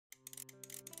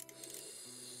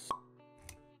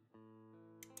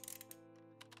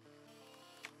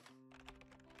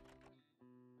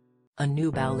a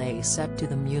new ballet set to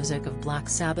the music of Black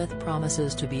Sabbath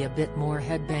promises to be a bit more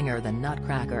headbanger than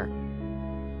Nutcracker.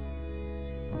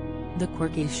 The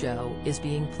quirky show is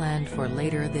being planned for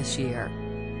later this year.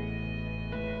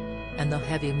 And the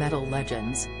heavy metal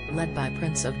legends, led by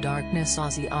Prince of Darkness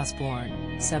Ozzy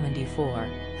Osbourne, 74,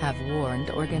 have warned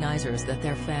organizers that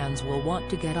their fans will want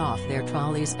to get off their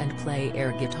trolleys and play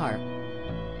air guitar.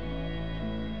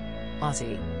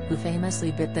 Ozzy, who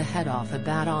famously bit the head off a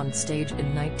bat on stage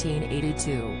in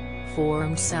 1982,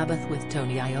 formed Sabbath with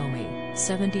Tony Iommi,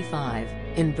 75,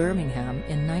 in Birmingham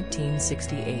in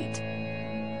 1968.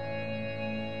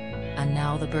 And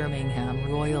now the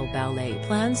Birmingham Royal Ballet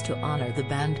plans to honor the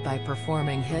band by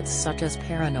performing hits such as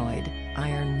Paranoid,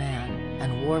 Iron Man,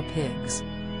 and War Pigs.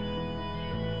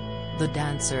 The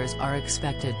dancers are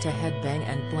expected to headbang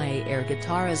and play air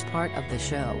guitar as part of the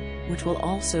show, which will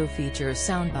also feature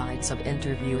soundbites of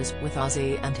interviews with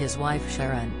Ozzy and his wife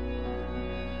Sharon.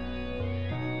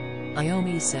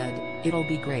 Iommi said, "It'll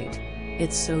be great.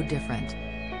 It's so different.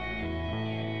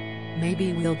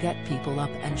 Maybe we'll get people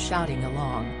up and shouting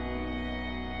along.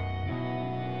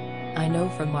 I know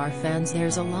from our fans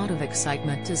there's a lot of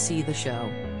excitement to see the show."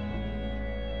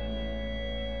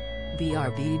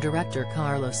 BRB director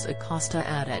Carlos Acosta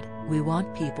added, "We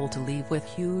want people to leave with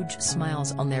huge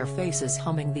smiles on their faces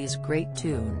humming these great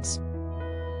tunes."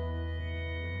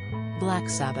 Black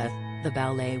Sabbath, the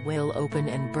ballet will open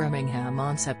in Birmingham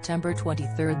on September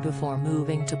 23 before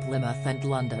moving to Plymouth and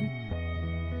London.